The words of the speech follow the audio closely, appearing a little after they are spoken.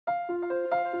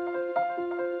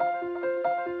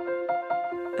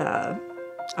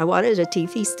I wanted a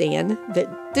TV stand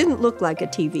that didn't look like a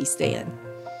TV stand.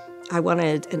 I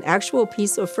wanted an actual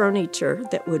piece of furniture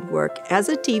that would work as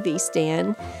a TV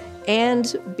stand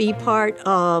and be part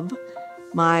of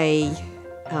my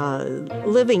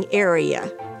living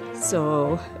area.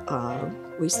 So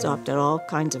we stopped at all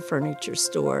kinds of furniture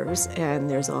stores, and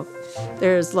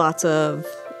there's lots of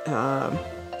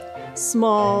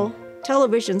small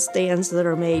television stands that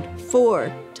are made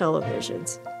for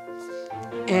televisions.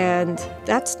 And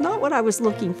that's not what I was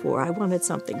looking for. I wanted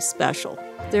something special.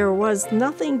 There was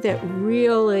nothing that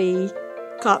really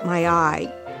caught my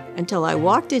eye until I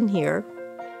walked in here,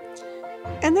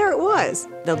 and there it was.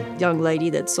 The young lady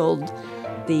that sold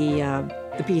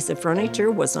the piece of furniture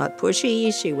was not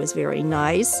pushy. She was very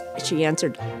nice. She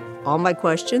answered all my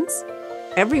questions.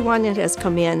 Everyone that has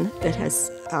come in that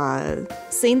has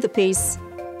seen the piece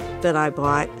that I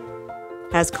bought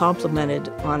has complimented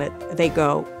on it. They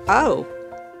go, "Oh,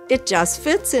 it just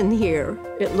fits in here.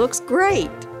 It looks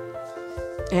great."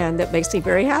 And that makes me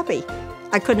very happy.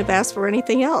 I couldn't have asked for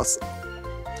anything else.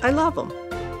 I love them.